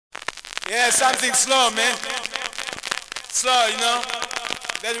Yeah, something slow, man. Slow, you know.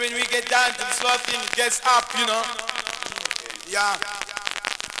 Then when we get down to the slow thing, it gets up, you know. Yeah.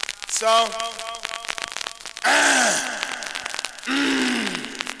 So.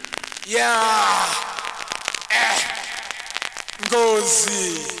 Yeah.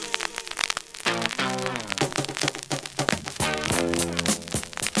 Ngozi.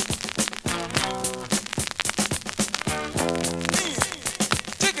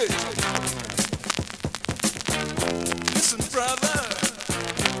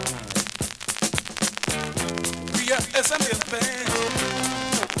 A Zambian band.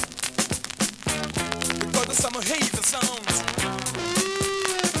 We got the summer haze and sounds.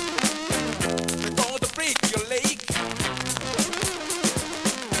 We got to break your leg.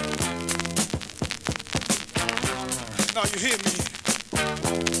 Now you hear me.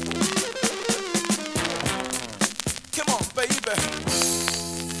 Come on, baby.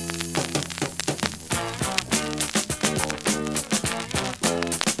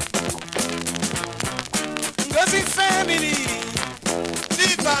 Ngozi family,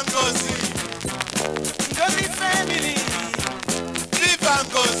 Viva Ngozi. Ngozi family, Viva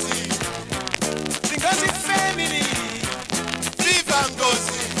Ngozi. Ngozi family, Viva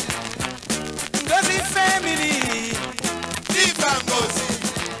Ngozi. Ngozi family, Viva Ngozi.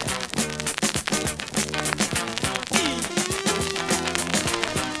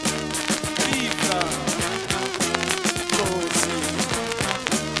 Viva Ngozi.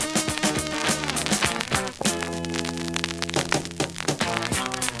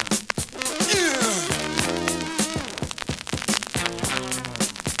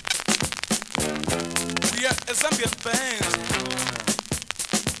 A Zambian band.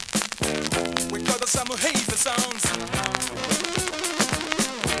 We got the summer haze sounds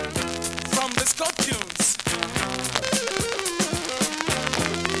from the Scorpions.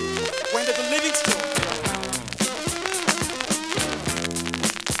 When did the Livingstone?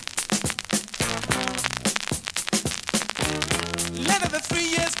 Later the 3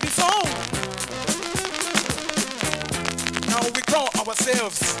 years before. Now we call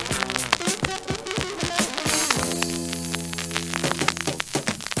ourselves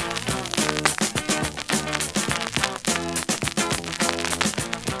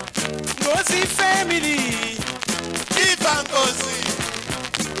Ngozi family, Viva Ngozi.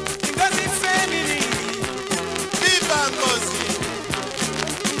 Ngozi family, Viva Ngozi.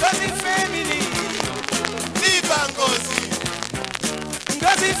 Ngozi family, Viva Ngozi.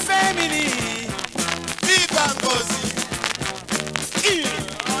 Ngozi family. Viva Ngozi.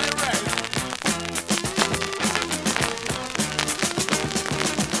 All right.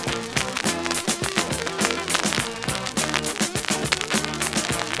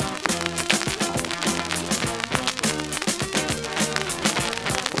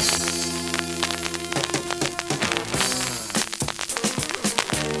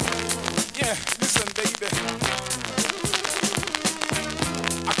 Yeah, listen, baby.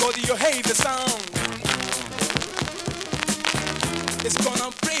 According to your hate the sound, it's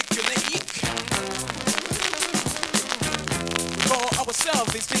gonna break your leg. For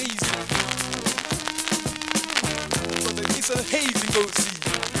ourselves these days, so there is a haze in Ngozi.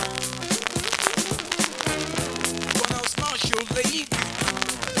 Gonna smash your leg.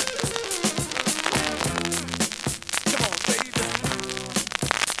 Come on, baby.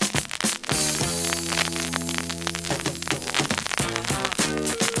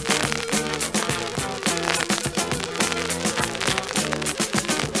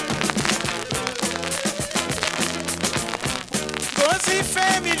 Ngozi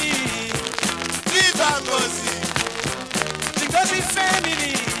family, Viva Ngozi. Ngozi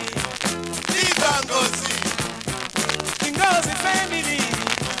family, Viva Ngozi. Ngozi family,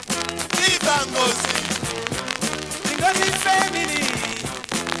 Viva Ngozi. Ngozi family,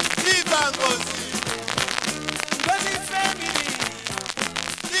 Viva Ngozi. Ngozi family,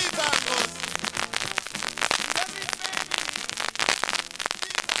 Viva Ngozi.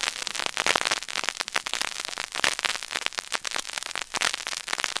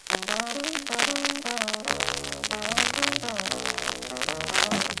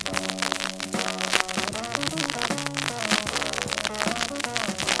 Ngozi family.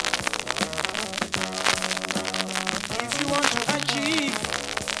 If you want to achieve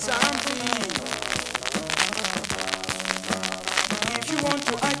something,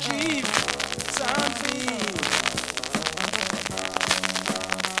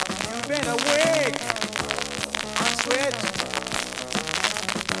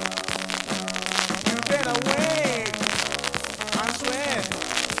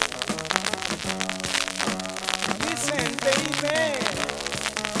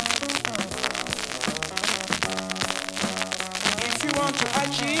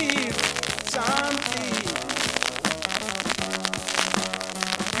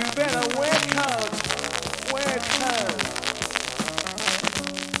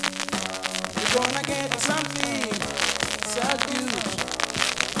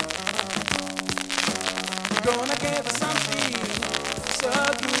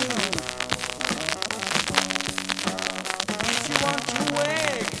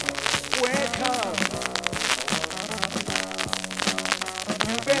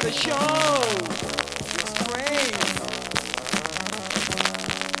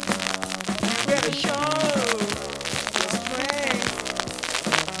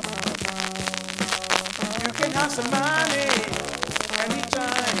 have some money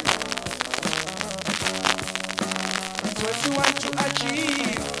anytime. So if you want to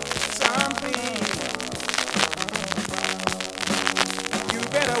achieve something, you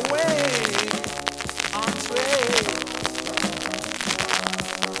better wait on trade.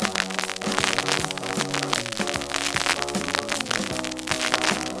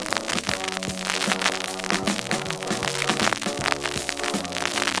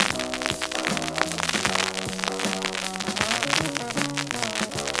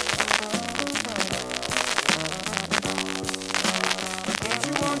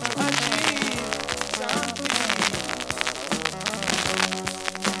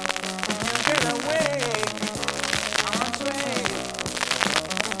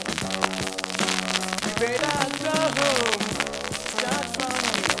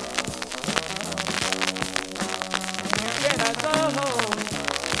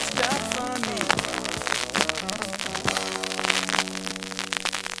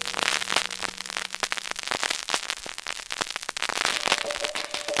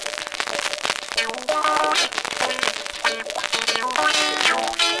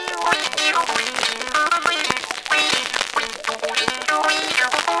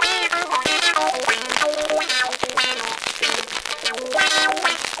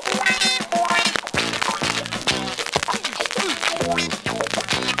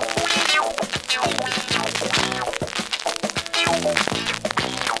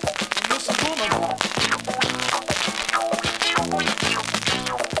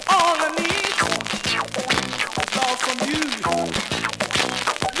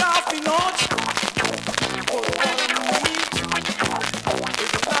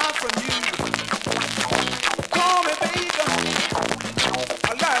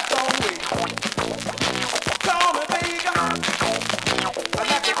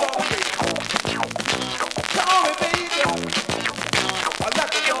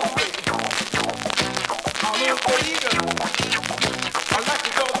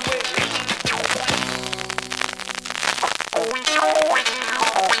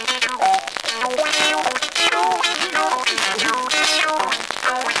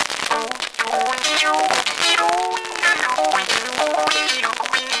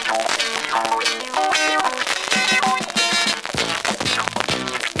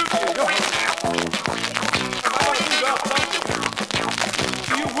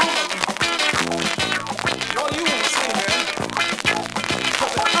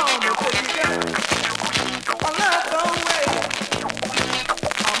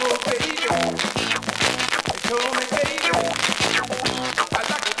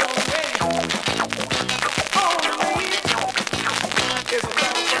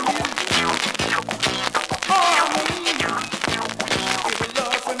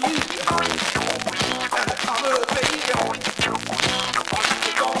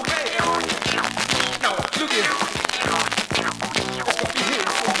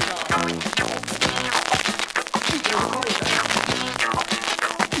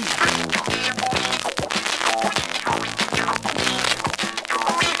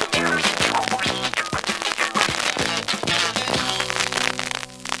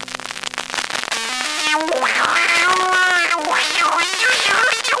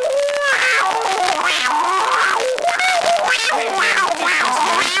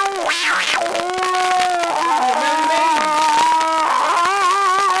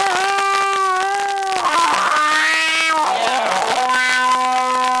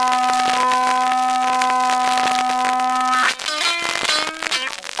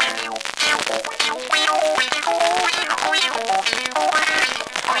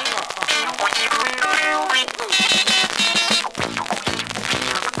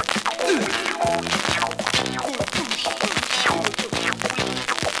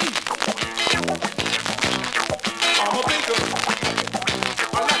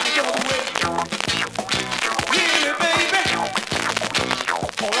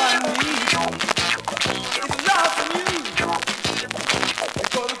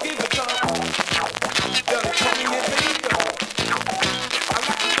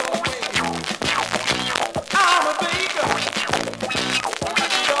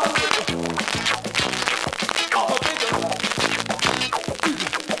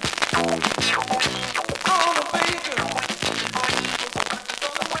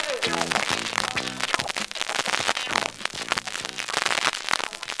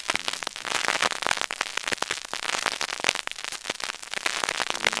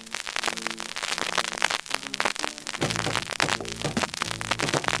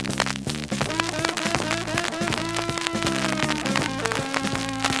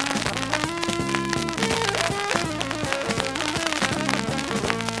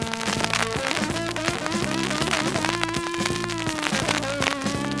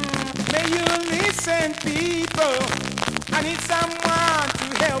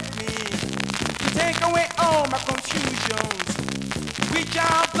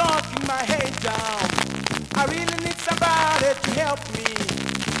 down. I really need somebody to help me,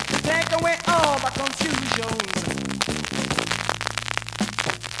 to take away all my confusions.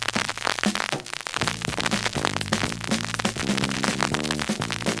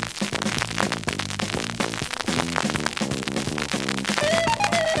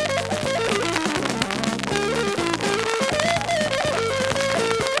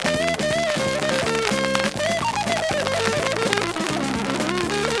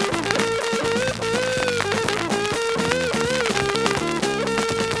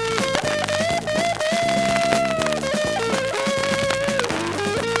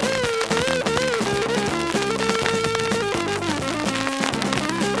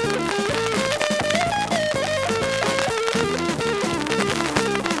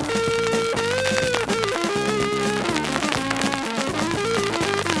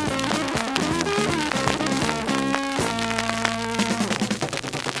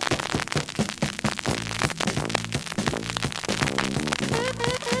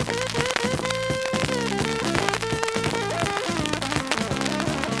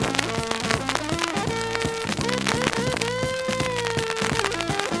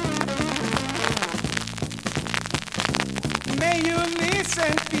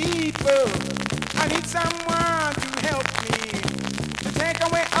 I need someone to help me, to take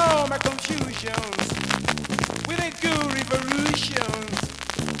away all my confusions with a good revolutions.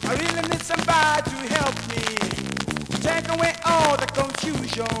 I really need somebody to help me, to take away all the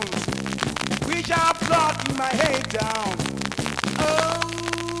confusions which are blocking my head down.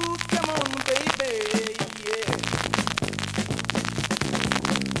 Oh, come on, baby, yeah.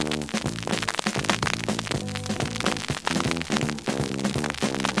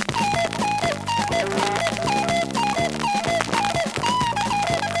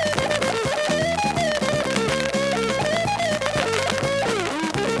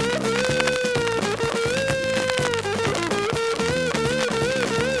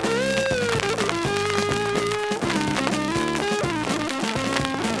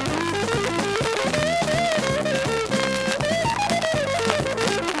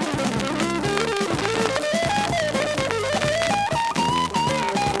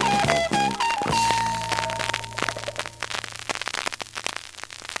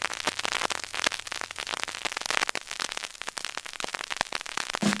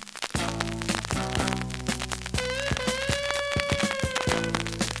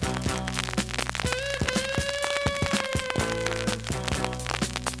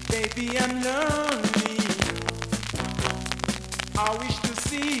 Baby, I'm lonely. I wish to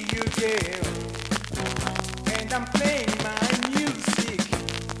see you, girl. And I'm playing my music,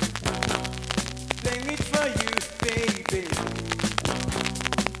 playing it for you, baby,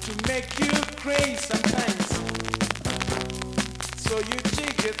 to make you crazy sometimes. So you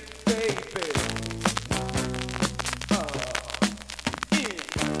dig it, baby. Oh, yeah.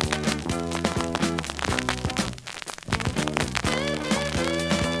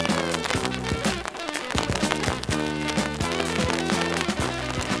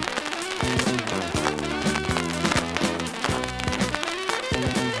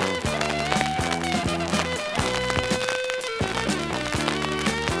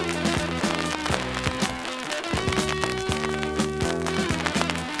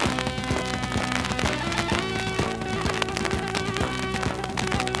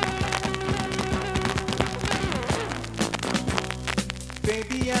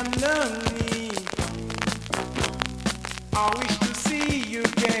 Baby, I'm lonely. I wish to see you,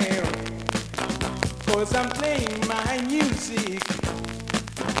 girl, 'cause I'm playing my music,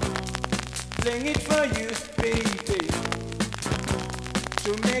 playing it for you, baby, to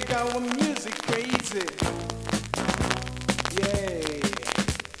make our music crazy. Yeah,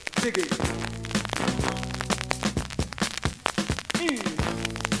 dig it.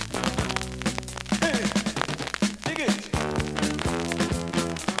 Dig it.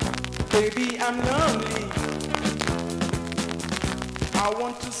 Baby, I'm lonely. I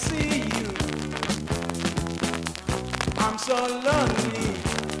want to see you. I'm so lonely.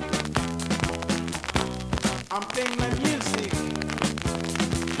 I'm playing my music,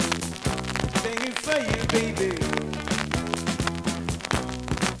 playing it for you, baby.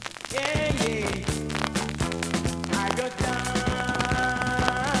 Yeah, yeah. I got down.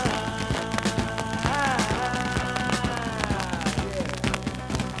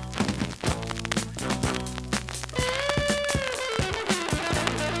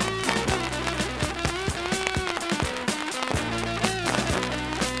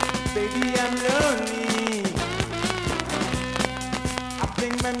 Baby, I'm lonely. I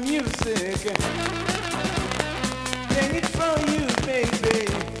play my music, playing it for you, baby,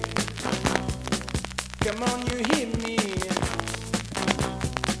 Come on, you hear me?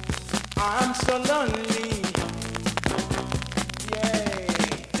 I'm so lonely. Yeah,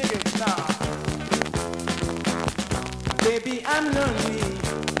 dig it now. Baby, I'm lonely.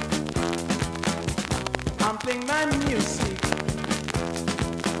 I'm playing my music.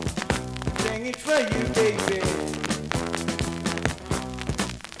 Playing it for you, baby.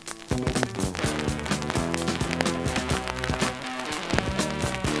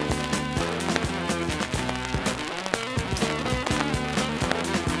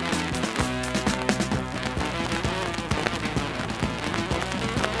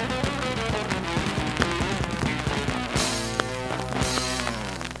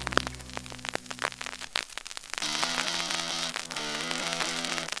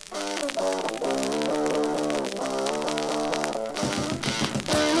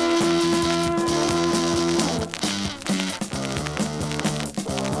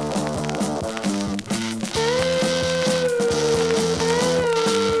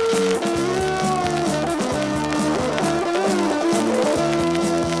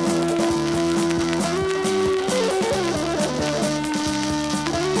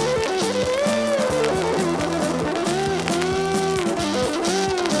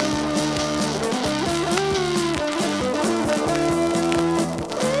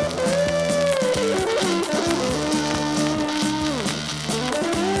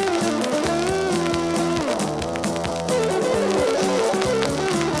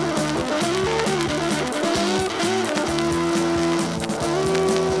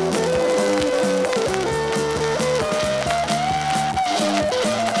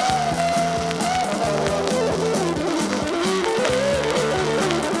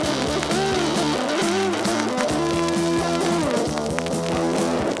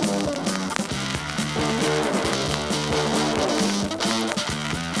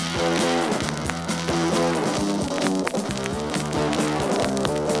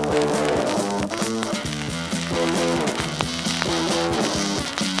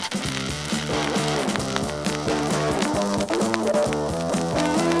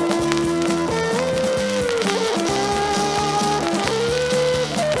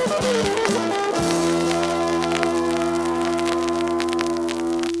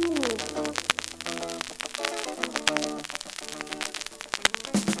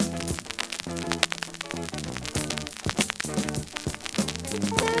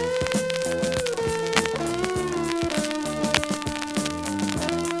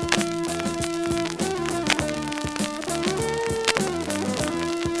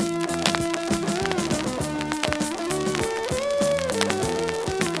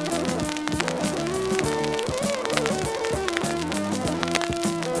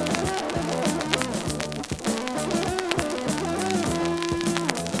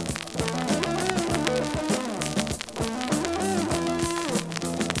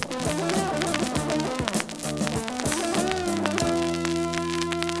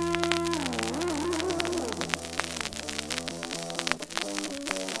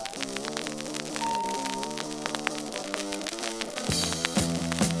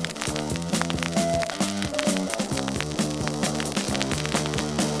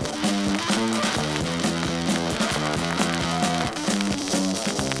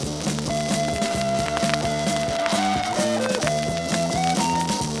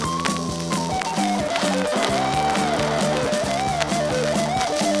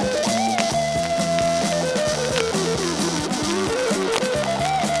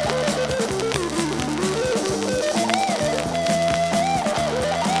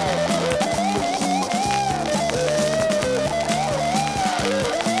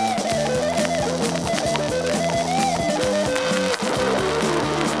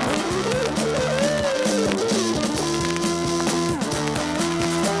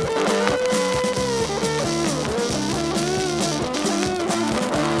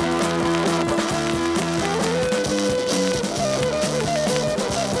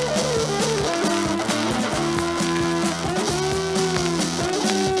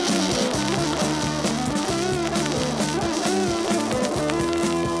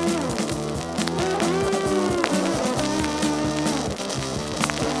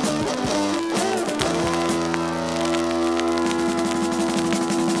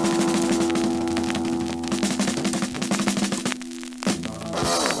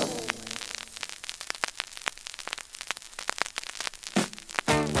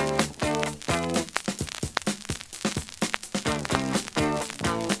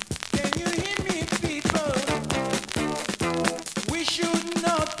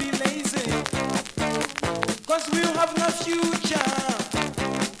 Cause we have no future,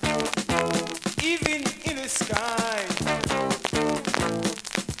 even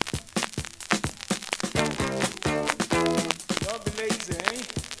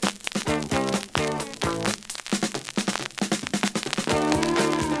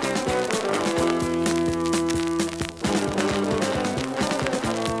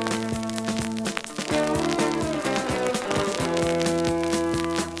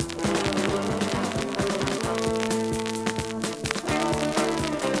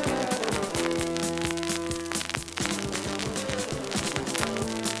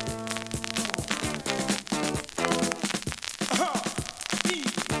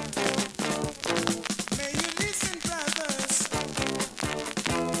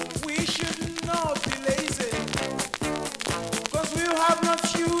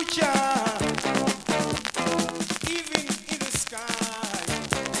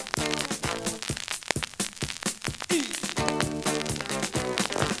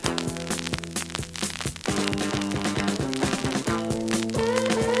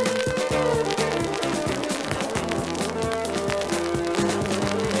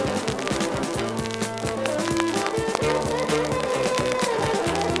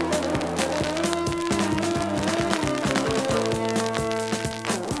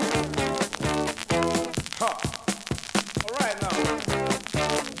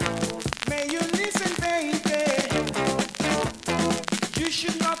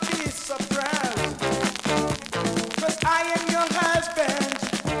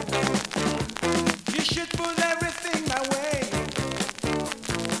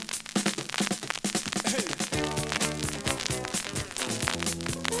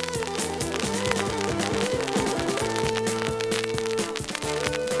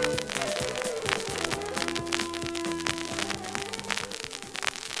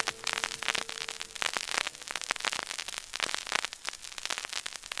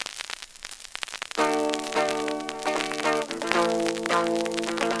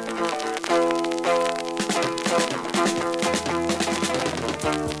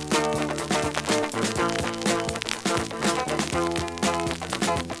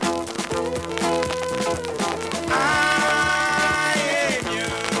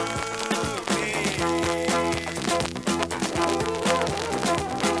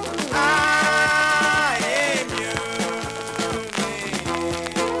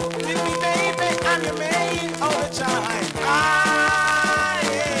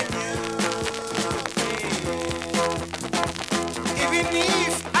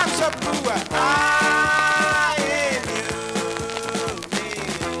so poor. I am you.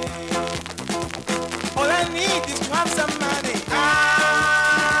 All I need is to have some money.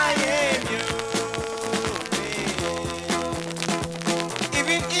 I am you.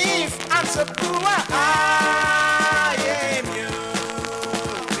 Even if I'm so poor, I am you.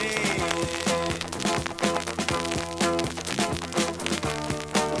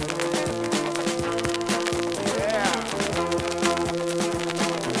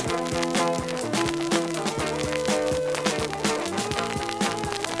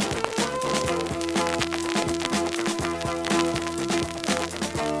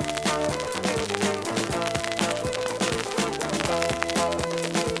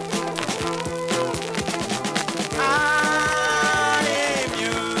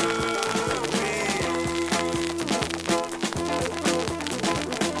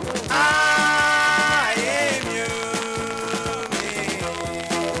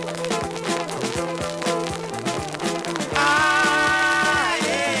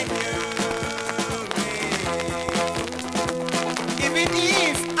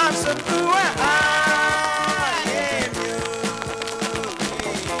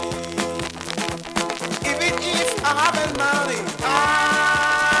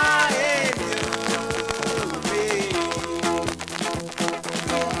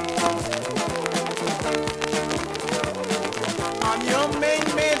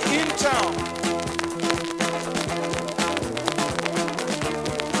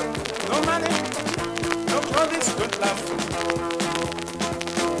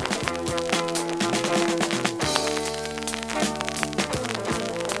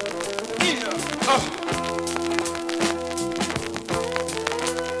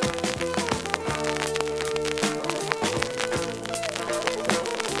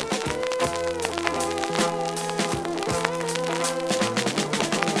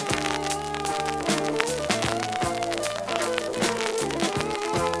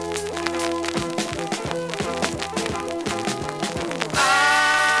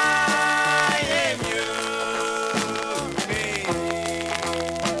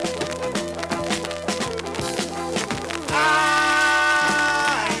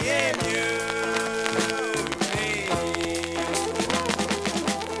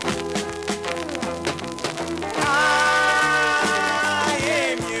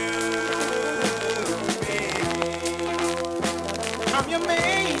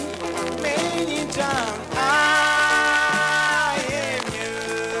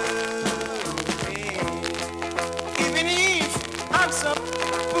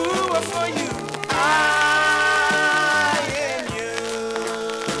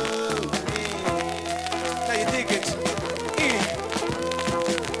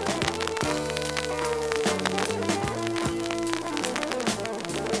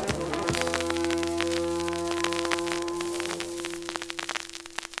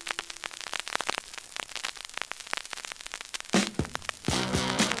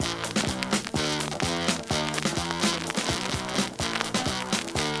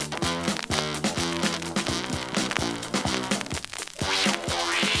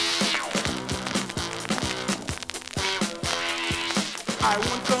 I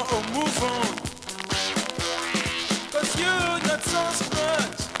won't go or move on, 'cause you're not so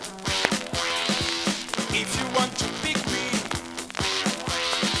smart. If you want to pick me,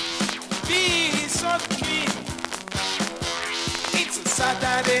 be so clean. It's a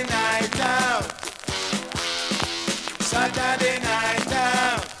Saturday night out, Saturday night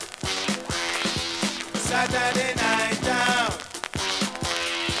out, Saturday night out.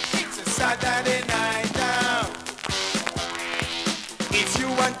 It's a Saturday night out. If you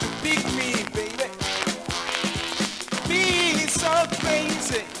want to pick me, baby, be so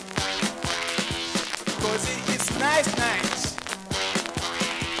crazy, 'cause it's nice nights.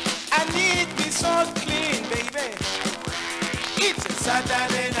 I need me so clean, baby. It's a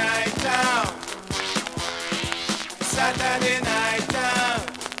Saturday night out, Saturday night out,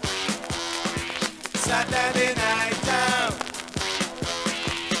 Saturday night out,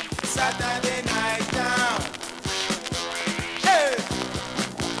 Saturday night out. Hey!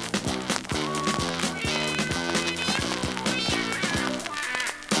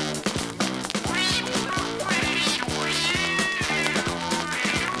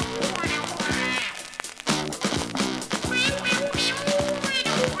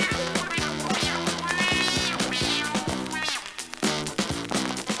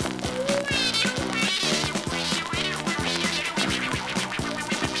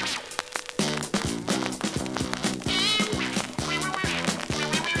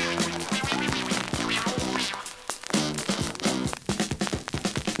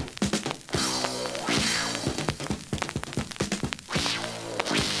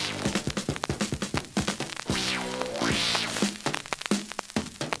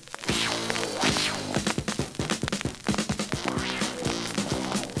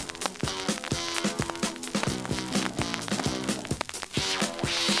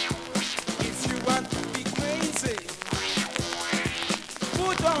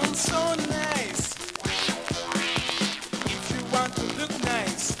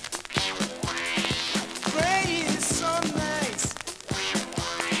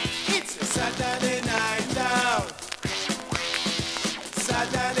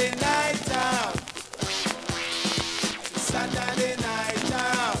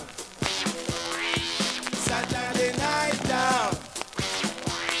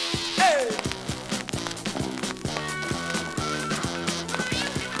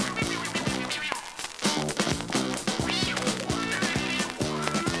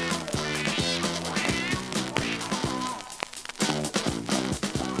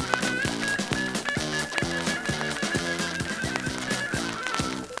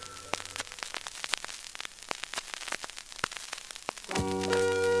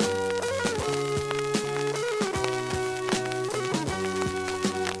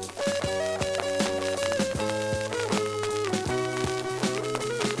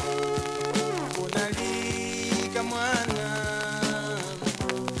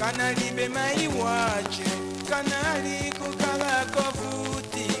 kanalibe maiwache kanali kukala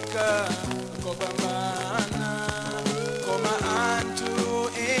kovutika kobamana koma antu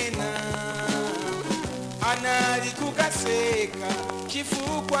ena anali kukaseka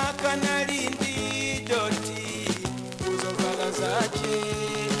chifukwa kanali ndidoti kuzovala zache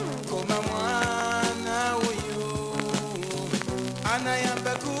koma mwana uyu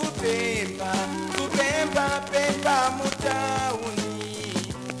anayamba kupemba pemba mutauni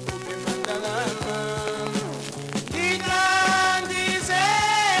kupemba ndalama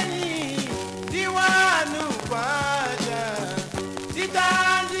ndithandizeni ndiwanu kwacha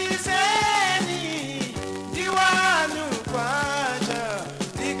ndithandizeni ndiwanu kwacha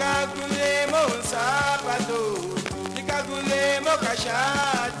ndikagulemo sapato ndikagulemo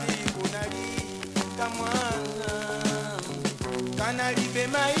kashati kunali kamwana kanalibe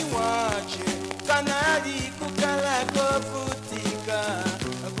maiwache kanali kukala kovutika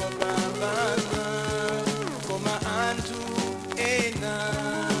kobambana koma antu ena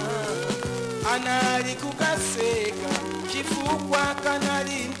anali kukaseka chifukwa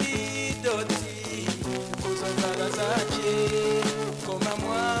kanali ndidoti kuzovala zache koma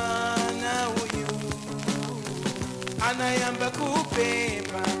mwana uyu anayamba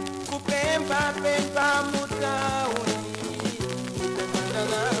kupemba mutauni kupemba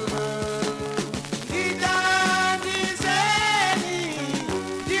ndalama ndithandizeni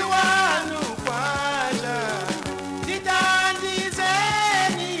ndiwanu kwacha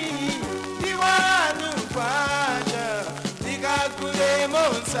ndithandizeni ndiwanu kwacha ndikagulemo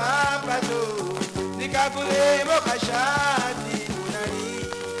sapato ndikagulemo kashati kunali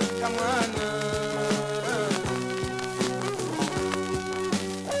kamwana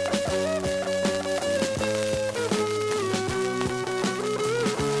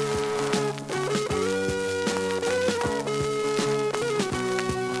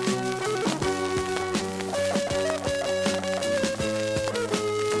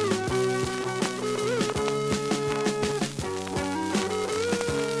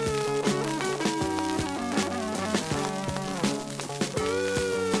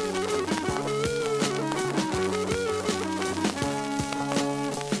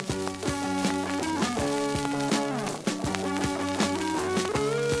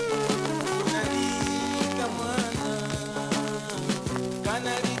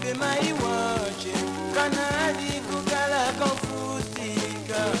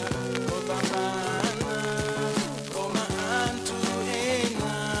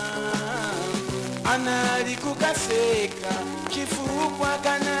anali kukaseka chifukwa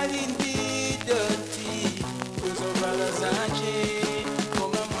kanali ndidoti kuzovala zache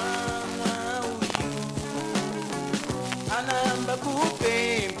koma mwana uyu anayamba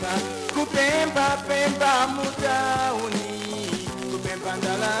kupemba mutauni kupemba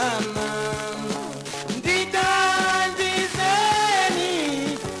ndalama ndithandizeni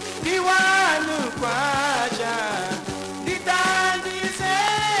ndiwanu kwacha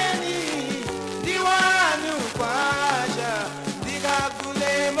ndithandizeni ndiwanu kwacha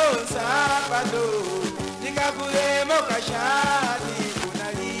ndikagulemo sapato ndikagulemo kashati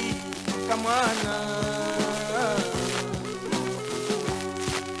kunali kamwana